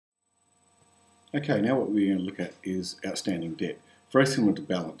Okay, now what we're going to look at is outstanding debt. Very similar to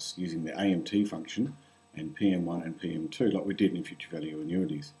balance using the AMT function and PM1 and PM2 like we did in future value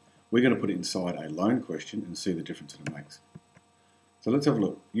annuities. We're going to put it inside a loan question and see the difference that it makes. So let's have a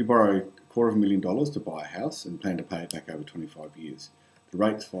look. You borrow $250,000 to buy a house and plan to pay it back over 25 years. The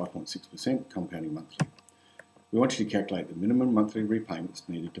rate's 5.6% compounding monthly. We want you to calculate the minimum monthly repayments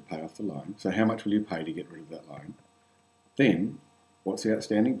needed to pay off the loan. So how much will you pay to get rid of that loan? Then, what's the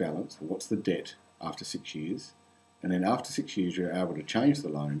outstanding balance, or what's the debt after 6 years? And then after 6 years, you're able to change the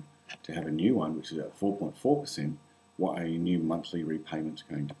loan to have a new one, which is at 4.4%. What are your new monthly repayments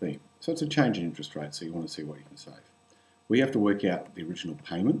going to be? So it's a change in interest rate, so you want to see what you can save. We have to work out the original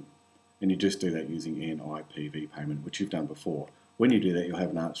payment, and you just do that using NIPV payment, which you've done before. When you do that, you'll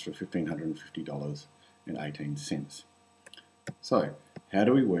have an answer of $1,550.18. So, how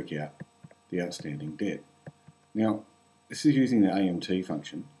do we work out the outstanding debt? Now, this is using the AMT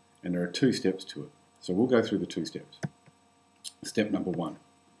function, and there are two steps to it. So we'll go through the two steps. Step number 1,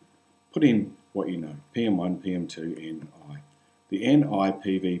 put in what you know, PM1, PM2, NI. The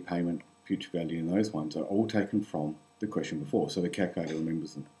NIPV payment, future value, and those ones are all taken from the question before, so the calculator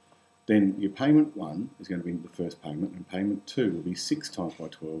remembers them. Then your payment 1 is going to be the first payment, and payment 2 will be 6 times by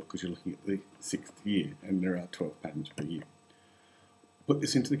 12 because you're looking at the 6th year, and there are 12 payments per year. Put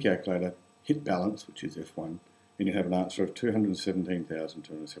this into the calculator, hit balance, which is F1, and you have an answer of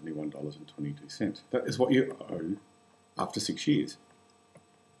 $217,271.22. That is what you owe after 6 years.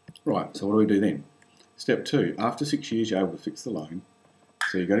 Right, so what do we do then? Step 2, after 6 years you're able to fix the loan,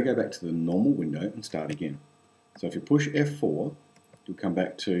 so you've got to go back to the normal window and start again. So if you push F4, you'll come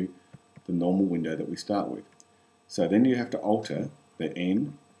back to the normal window that we start with. So then you have to alter the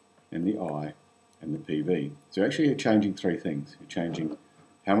N and the I and the PV. So actually you're changing three things. You're changing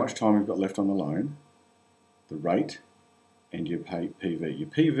how much time you've got left on the loan, the rate, and your PV. Your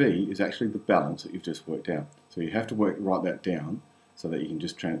PV is actually the balance that you've just worked out. So you have to write that down so that you can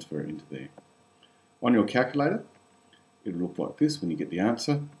just transfer it into there. On your calculator, it'll look like this when you get the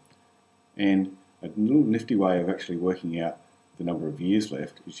answer. And a little nifty way of actually working out the number of years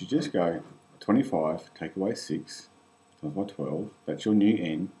left is you just go 25, take away 6, times by 12. That's your new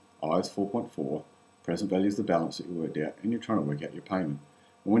N. I is 4.4. Present value is the balance that you worked out, and you're trying to work out your payment.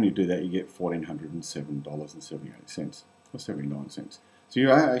 And when you do that, you get $1,407.78, or 79 cents. So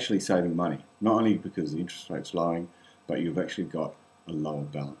you are actually saving money, not only because the interest rate's lowering, but you've actually got a lower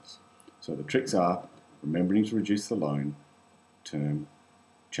balance. So the tricks are remembering to reduce the loan term,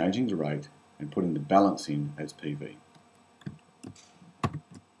 changing the rate, and putting the balance in as PV.